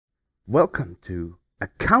Welcome to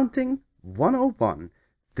Accounting 101,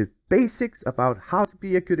 the basics about how to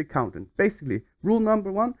be a good accountant. Basically, rule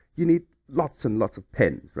number one, you need lots and lots of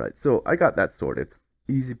pens, right? So I got that sorted.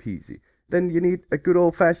 Easy peasy. Then you need a good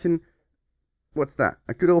old-fashioned, what's that?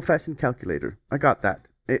 A good old-fashioned calculator. I got that.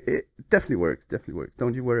 It definitely works, definitely works.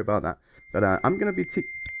 Don't you worry about that. But I'm going to be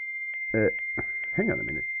hang on a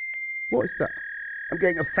minute. What is that? I'm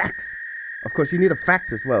getting a fax. Of course, you need a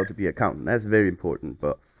fax as well to be an accountant. That's very important.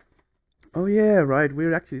 But oh yeah, right.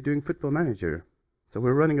 We're actually doing Football Manager, so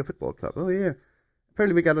we're running a football club. Oh yeah.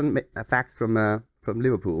 Apparently, we got a fax from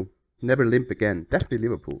Liverpool. Never limp again. Definitely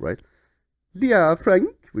Liverpool, right? Leah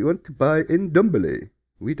Frank, we want to buy in Dumbele.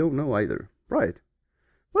 We don't know either. Right.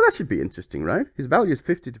 Well, that should be interesting, right? His value is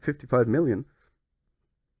 50 to 55 million.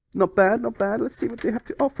 Not bad, not bad. Let's see what they have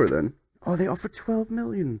to offer then. Oh, they offer 12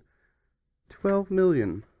 million. 12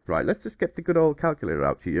 million. Right, let's just get the good old calculator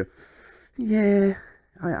out here. Yeah,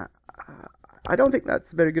 I don't think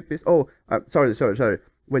that's very good business. Oh, sorry.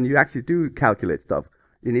 When you actually do calculate stuff,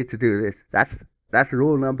 you need to do this. That's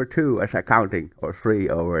rule number 2 as accounting, or 3,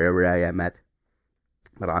 or wherever I am at.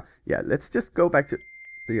 But yeah, let's just go back to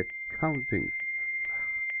the accounting.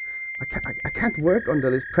 I can't work under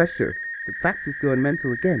this pressure. The fax is going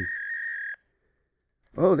mental again.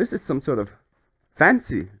 Oh, this is some sort of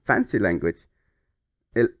fancy language.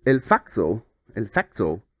 El faxo.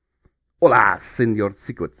 Hola, Senor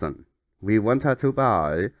Sigurdsson. We want her to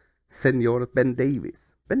buy Senor Ben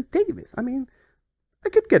Davies. Ben Davies? I mean, I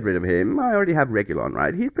could get rid of him. I already have Regulon,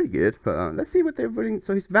 right? He's pretty good. But let's see what they're willing.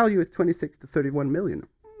 So his value is 26 to 31 million.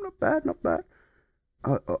 Not bad, not bad.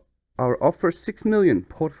 Our offer 6 million.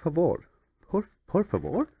 Por favor. Por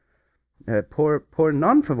favor? Por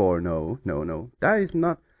non favor. No. That is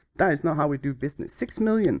not how we do business. 6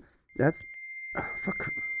 million. That's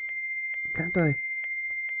fuck. Can't I?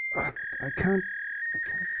 I can't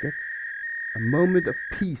get a moment of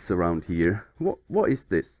peace around here. What is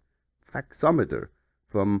this? Faxometer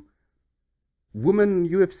from Woman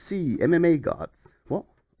UFC MMA Gods. What?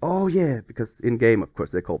 Oh yeah, because in game, of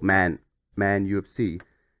course, they're called Man UFC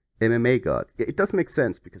MMA Gods. It does make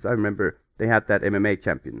sense because I remember they had that MMA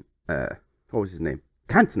champion. What was his name?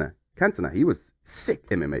 Cantona. He was sick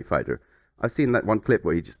MMA fighter. I've seen that one clip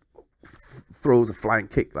where he just throws a flying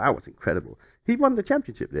kick. That was incredible. He won the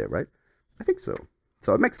championship there, right? I think so.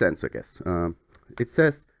 So it makes sense, I guess. It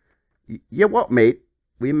says, yeah, what, mate?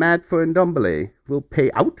 We mad for Ndombele. We'll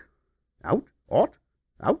pay out? OWT.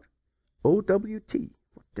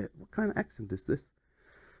 What kind of accent is this?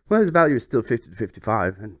 Well, his value is still 50 to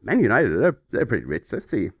 55. And Man United, they're pretty rich. Let's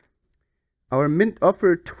see. Our mint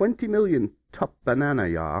offer 20 million. Top banana,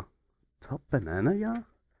 ya. Top banana, ya?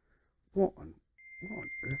 What on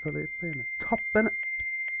earth are they playing? Top banana.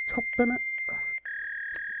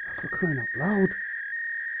 For crying out loud.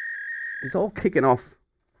 It's all kicking off.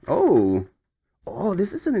 Oh,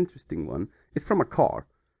 this is an interesting one. It's from a car.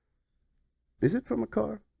 Is it from a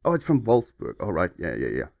car? Oh, it's from Wolfsburg. Oh, right.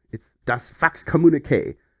 Yeah. It's Das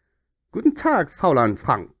Faxkommuniqué. Guten Tag, Fräulein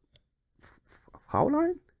Frank.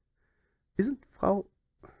 Fräulein? Isn't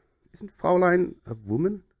Fräulein a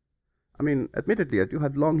woman? I mean, admittedly, I do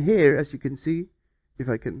have long hair, as you can see. If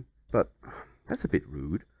I can, but that's a bit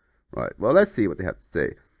rude. Right, well, let's see what they have to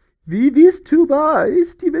say. We wish to buy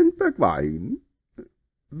Steven Bergwijn.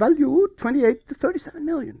 Value 28 to 37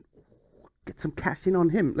 million. Get some cash in on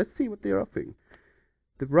him. Let's see what they're offering.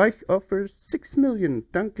 The Reich offers 6 million.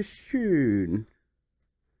 Dankeschön.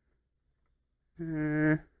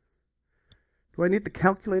 Do I need the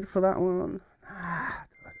calculator for that one? I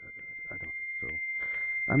don't think so.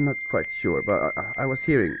 I'm not quite sure, but I was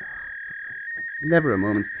hearing... Never a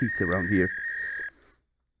moment's peace around here.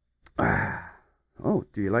 Oh,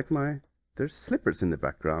 do you like There's slippers in the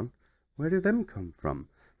background. Where do them come from?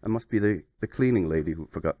 That must be the cleaning lady who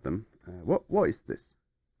forgot them. What is this?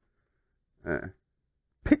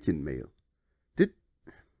 Pigeon mail.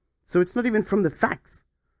 So it's not even from the fax.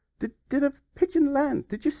 Did a pigeon land?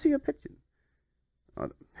 Did you see a pigeon? I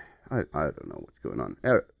don't know what's going on.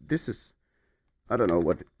 This is... I don't know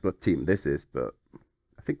what team this is, but...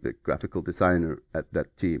 I think the graphical designer at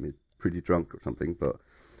that team is pretty drunk or something, but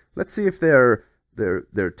let's see if their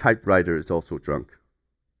typewriter is also drunk.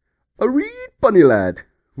 A read, bunny lad.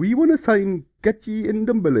 We want to sign Getty and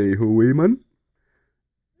Dumbele, ho, man?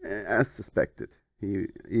 As suspected.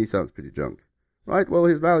 He sounds pretty drunk. Right, well,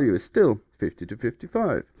 his value is still 50 to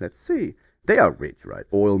 55. Let's see. They are rich, right?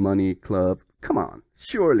 Oil money, club. Come on.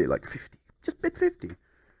 Surely like 50. Just bid 50.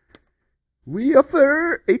 We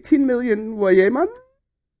offer 18 million, man?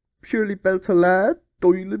 Purely belter lad,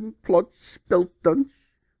 Doylen plot spelt dunch.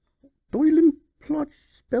 Doylen plot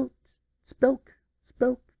spelt spelk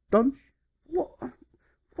Dunch? What?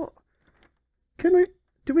 What?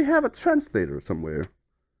 Do we have a translator somewhere?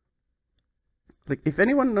 Like, if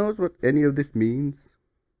anyone knows what any of this means.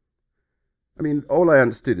 I mean, all I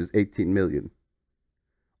understood is 18 million.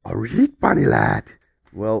 Alright, bunny lad.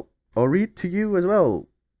 Well, alright to you as well,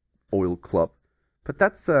 oil club. But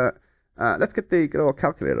that's, let's get the good old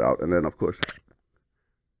calculator out, and then, of course,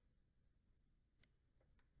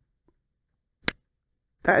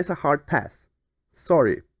 that is a hard pass.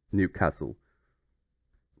 Sorry, Newcastle.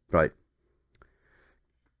 Right.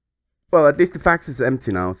 Well, at least the fax is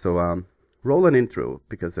empty now, so, roll an intro,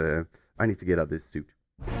 because, I need to get out of this suit.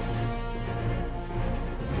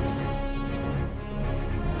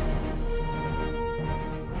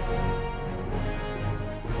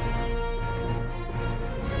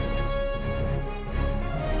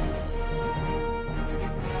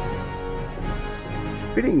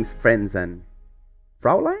 Greetings, friends and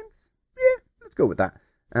Frauleins? Yeah, let's go with that.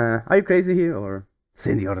 Are you crazy here, or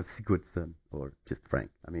Cindy or Sigurdsson, or just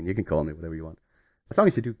Frank? I mean, you can call me whatever you want. As long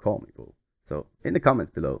as you do call me, bro. So, in the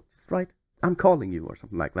comments below, just write, I'm calling you, or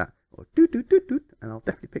something like that. Or doot, doot, doot, doot, and I'll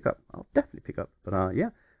definitely pick up. But, yeah,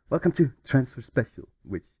 welcome to Transfer Special,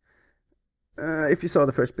 which, if you saw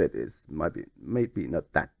the first bit, maybe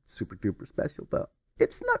not that super duper special, but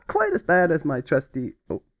it's not quite as bad as my trusty,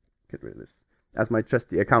 get rid of this. As my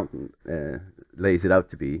trusty accountant lays it out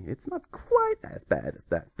to be. It's not quite as bad as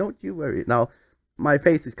that. Don't you worry. Now, my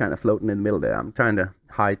face is kind of floating in the middle there. I'm trying to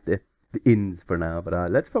hide the ins for now, but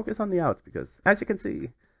let's focus on the outs, because as you can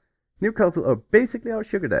see, Newcastle are basically our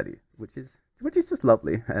sugar daddy, which is just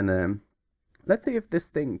lovely. And let's see if this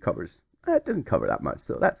thing covers. It doesn't cover that much,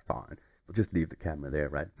 so that's fine. We'll just leave the camera there,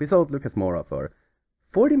 right? We sold Lucas Moura for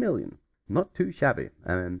 40 million. Not too shabby.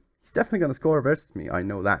 And he's definitely going to score versus me. I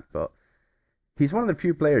know that, but he's one of the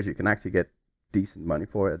few players you can actually get decent money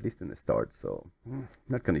for, at least in the start, so I'm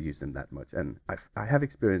not going to use him that much. And I have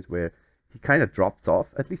experience where he kind of drops off,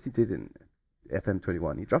 at least he did in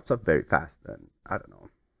FM21. He drops off very fast, and I don't know.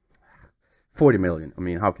 40 million, I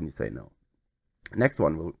mean, how can you say no? Next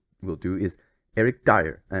one we'll do is Eric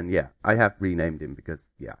Dyer, and yeah, I have renamed him because,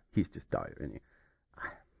 yeah, he's just Dyer, and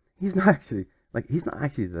he's not actually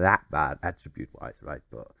that bad attribute-wise, right?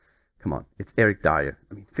 But come on, it's Eric Dyer.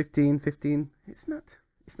 I mean, 15, it's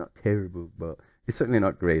not terrible, but it's certainly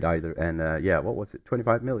not great either. And yeah, what was it?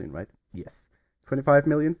 25 million, right? Yes, 25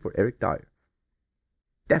 million for Eric Dyer.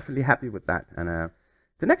 Definitely happy with that. And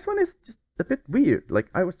the next one is just a bit weird. Like,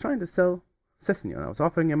 I was trying to sell Sessegnon. I was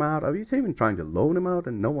offering him out. I was even trying to loan him out,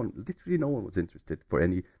 and literally no one was interested for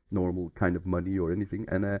any normal kind of money or anything.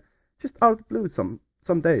 And just out of the blue,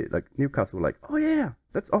 someday, like, Newcastle were like, oh yeah,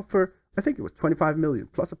 let's offer, I think it was 25 million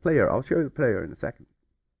plus a player. I'll show you the player in a second.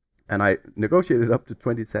 And I negotiated up to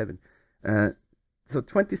 27. So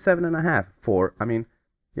 27 and a half for, I mean,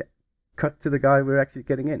 yeah, cut to the guy we're actually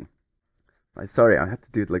getting in. Sorry, I had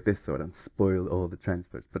to do it like this so I don't spoil all the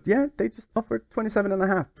transfers. But yeah, they just offered 27 and a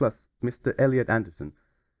half plus Mr. Elliot Anderson,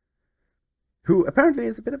 who apparently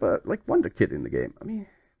is a bit of a, like, wonder kid in the game. I mean,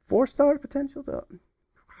 4-star potential, though.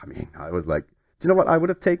 I mean, I was like, do you know what? I would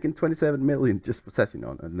have taken 27 million just for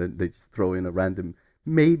Sessegnon, and then they just throw in a random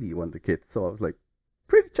maybe wonder kid. So I was like,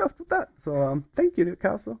 pretty chuffed with that. So thank you,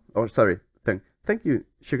 Newcastle. Or sorry, thank you,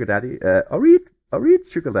 Sugar Daddy. I'll read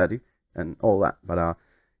Sugar Daddy and all that. But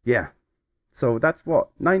yeah. So that's what,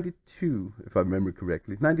 92, if I remember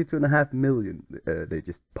correctly, 92.5 million they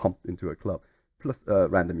just pumped into a club, plus a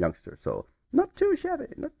random youngster. So not too shabby.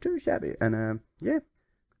 And yeah.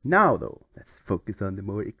 Now though, let's focus on the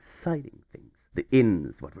more exciting things, the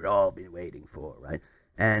ins, what we've all been waiting for, right?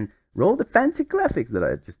 And roll the fancy graphics that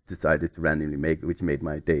I just decided to randomly make, which made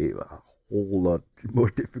my day a whole lot more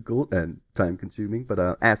difficult and time-consuming.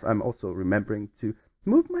 But as I'm also remembering to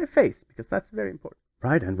move my face, because that's very important.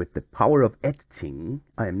 Right, and with the power of editing,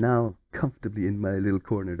 I am now comfortably in my little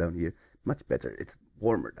corner down here. Much better. It's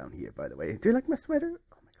warmer down here, by the way. Do you like my sweater?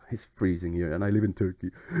 Oh my god, it's freezing here, and I live in Turkey.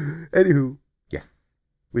 Anywho, yes,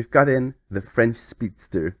 we've got in the French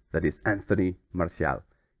speedster that is Anthony Martial.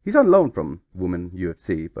 He's on loan from Women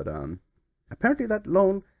UFC, but apparently that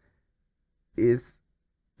loan is,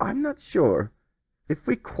 I'm not sure if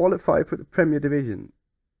we qualify for the Premier Division.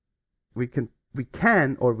 We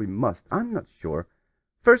can or we must. I'm not sure.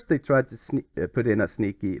 First, they tried to put in a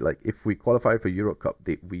sneaky, like, if we qualify for Euro Cup,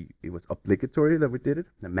 it was obligatory that we did it,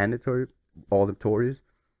 mandatory, all the Tories.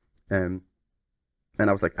 And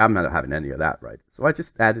I was like, I'm not having any of that, right? So I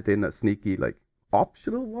just added in a sneaky, like,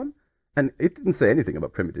 optional one. And it didn't say anything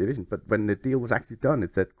about Premier Division, but when the deal was actually done,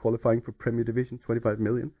 it said qualifying for Premier Division, 25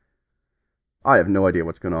 million. I have no idea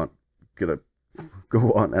what's going on. Gonna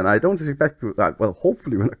go on. And I don't expect that. Well,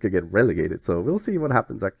 hopefully we're not going to get relegated. So we'll see what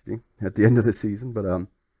happens actually at the end of the season. But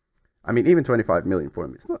I mean, even 25 million for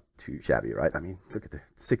him, it's not too shabby, right? I mean, look at the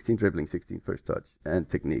 16 dribbling, 16 first touch, and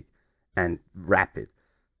technique, and rapid.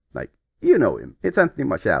 Like, you know him. It's Anthony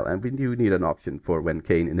Martial, and we do need an option for when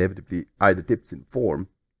Kane inevitably either dips in form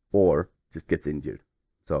or just gets injured.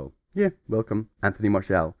 So, yeah, welcome, Anthony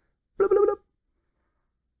Martial. Blah, blah, blah.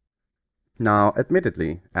 Now,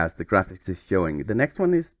 admittedly, as the graphics is showing, the next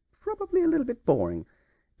one is probably a little bit boring.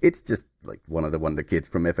 It's just like one of the Wonder Kids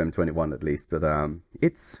from FM21 at least, but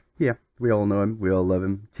it's, yeah, we all know him, we all love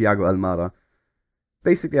him, Thiago Almada.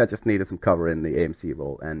 Basically, I just needed some cover in the AMC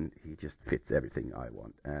role, and he just fits everything I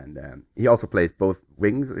want. And he also plays both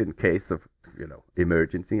wings in case of,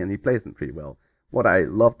 emergency, and he plays them pretty well. What I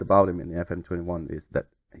loved about him in the FM21 is that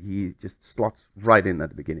he just slots right in at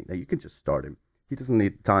the beginning. Like, you can just start him. He doesn't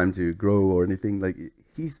need time to grow or anything. Like,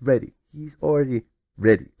 he's ready. He's already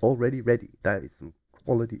ready. Already ready. That is some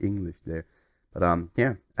quality English there. But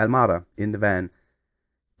yeah, Almada in the van.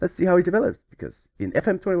 Let's see how he develops, because in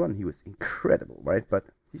FM21 he was incredible, right? But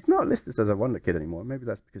he's not listed as a Wonder Kid anymore. Maybe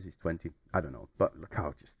that's because he's 20. I don't know. But look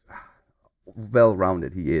how just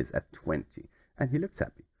well-rounded he is at 20. And he looks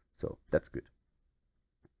happy. So that's good.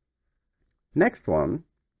 Next one,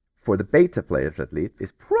 for the beta players at least,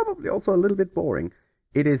 is probably also a little bit boring.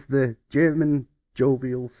 It is the German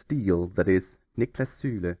jovial steel that is Niklas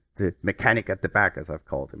Süle, the mechanic at the back, as I've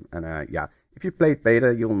called him. And yeah, if you played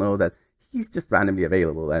beta, you'll know that he's just randomly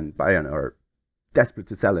available, and Bayern are desperate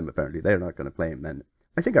to sell him, apparently. They're not going to play him. And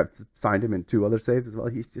I think I've signed him in 2 other saves as well.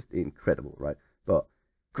 He's just incredible, right? But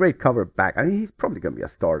great cover back. I mean, he's probably going to be a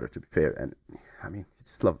starter, to be fair. And I mean, I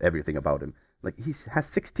just love everything about him. Like, he has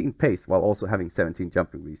 16 pace while also having 17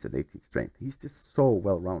 jumping reach and 18 strength. He's just so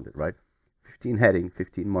well-rounded, right? 15 heading,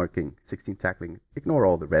 15 marking, 16 tackling. Ignore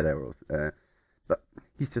all the red arrows. But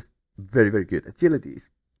he's just very, very good. Agility is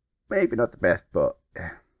maybe not the best, but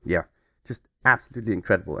yeah, just absolutely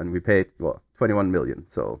incredible. And we paid, what, 21 million.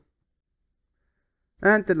 So,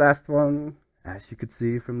 and the last one, as you could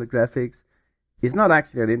see from the graphics, is not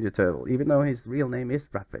actually a Ninja Turtle, even though his real name is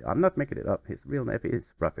Raphael. I'm not making it up. His real name is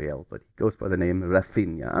Raphael, but he goes by the name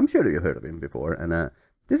Rafinha. I'm sure you've heard of him before, and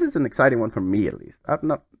this is an exciting one for me, at least. I've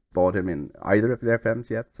not bought him in either of their FMs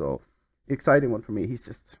yet, so exciting one for me. He's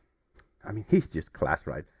just, I mean, he's just class,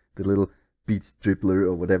 right? The little beach dribbler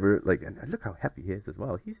or whatever, like, and look how happy he is as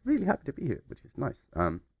well. He's really happy to be here, which is nice.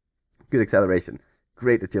 Good acceleration,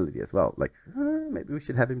 great agility as well. Like, maybe we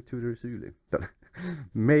should have him tutor Zulu, but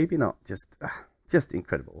maybe not. Just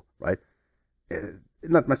incredible, right?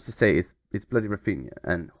 Not much to say. It's bloody Rafinha,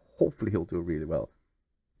 and hopefully he'll do really well,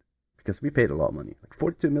 because we paid a lot of money, like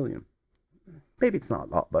 42 million. Maybe it's not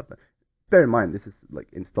a lot, but bear in mind this is like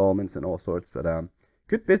installments and all sorts. But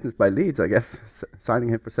good business by Leeds, I guess, signing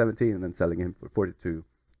him for 17 and then selling him for 42.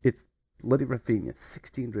 It's bloody Rafinha,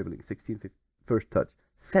 16 dribbling, 16 first touch,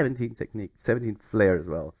 17 technique, 17 flair as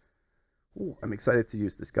well. Ooh, I'm excited to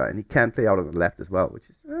use this guy, and he can play out on the left as well, which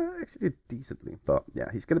is actually decently. But yeah,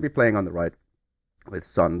 he's going to be playing on the right with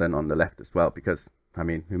Son, then on the left as well, because, I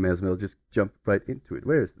mean, we may as well just jump right into it.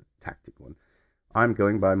 Where is the tactic one? I'm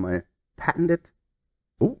going by my patented,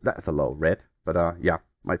 oh, that's a low red, but yeah,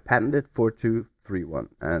 my patented 4-2-3-1,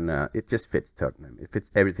 and it just fits Tottenham. It fits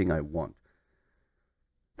everything I want.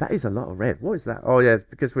 That is a lot of red. What is that? Oh yeah, it's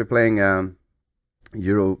because we're playing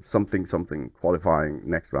Euro something qualifying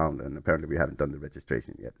next round, and apparently we haven't done the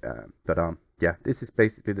registration yet. But yeah, this is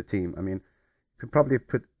basically the team. I mean, you could probably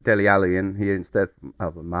put Dele Alli in here instead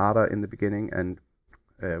of Almada in the beginning, and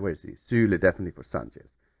where is he? Süle definitely for Sanchez.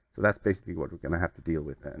 So that's basically what we're gonna have to deal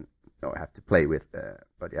with and have to play with.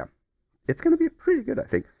 But yeah, it's gonna be pretty good, I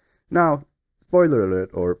think. Now, spoiler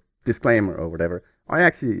alert or disclaimer or whatever. I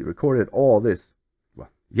actually recorded all this, well,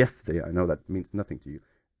 yesterday. I know that means nothing to you.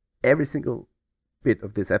 Every single bit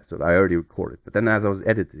of this episode I already recorded, but then as I was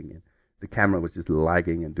editing it, the camera was just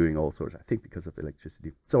lagging and doing all sorts, I think because of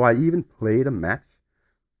electricity. So I even played a match,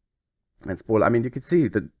 and spoiler, I mean, you can see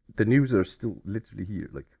that the news are still literally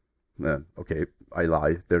here, like, okay, I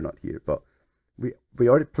lied, they're not here, but we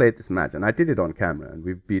already played this match, and I did it on camera, and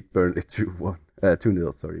we beat Burnley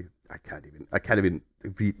 2-0, sorry. I can't even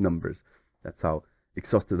read numbers. That's how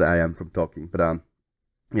exhausted I am from talking. But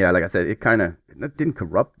yeah, like I said, it didn't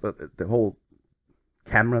corrupt, but the whole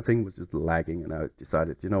camera thing was just lagging, and I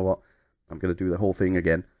decided, you know what, I'm gonna do the whole thing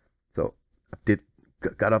again. So I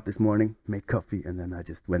got up this morning, made coffee, and then I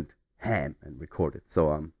just went ham and recorded.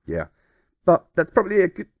 So yeah, but that's probably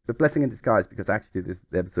a blessing in disguise, because actually this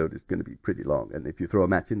episode is gonna be pretty long, and if you throw a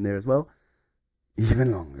match in there as well,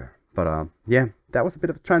 even longer. But yeah, that was a bit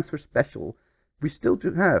of a transfer special. We still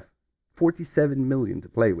do have 47 million to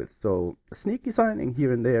play with. So a sneaky signing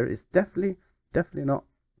here and there is definitely not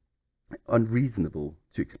unreasonable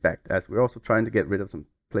to expect, as we're also trying to get rid of some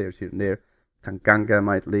players here and there. Tanganga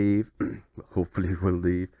might leave. Hopefully will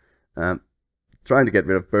leave. Trying to get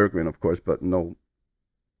rid of Bergwijn, of course, but no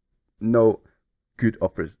good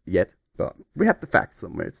offers yet. But we have the facts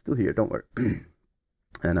somewhere. It's still here, don't worry.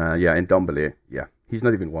 And yeah, in Ndombele, yeah, he's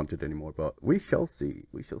not even wanted anymore, but we shall see.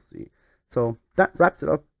 We shall see. So that wraps it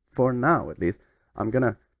up for now, at least. I'm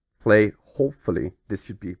gonna play, hopefully, this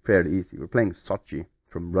should be fairly easy. We're playing Sochi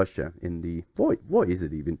from Russia in the, what is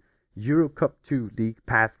it even? Euro Cup 2 League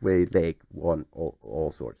Pathway Leg 1,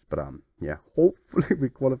 all sorts. But yeah, hopefully we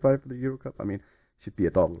qualify for the Euro Cup. I mean, should be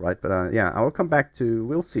a doddle, right? But yeah, I will come back to,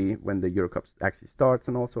 we'll see when the Euro Cup actually starts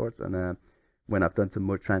and all sorts, and when I've done some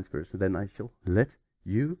more transfers, and then I shall let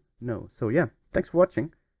you know. So yeah, thanks for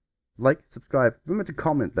watching. Like, subscribe, remember to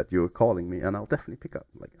comment that you're calling me, and I'll definitely pick up.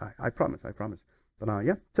 Like, I promise. But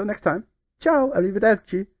yeah, till next time, ciao,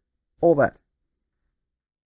 arrivederci, all that.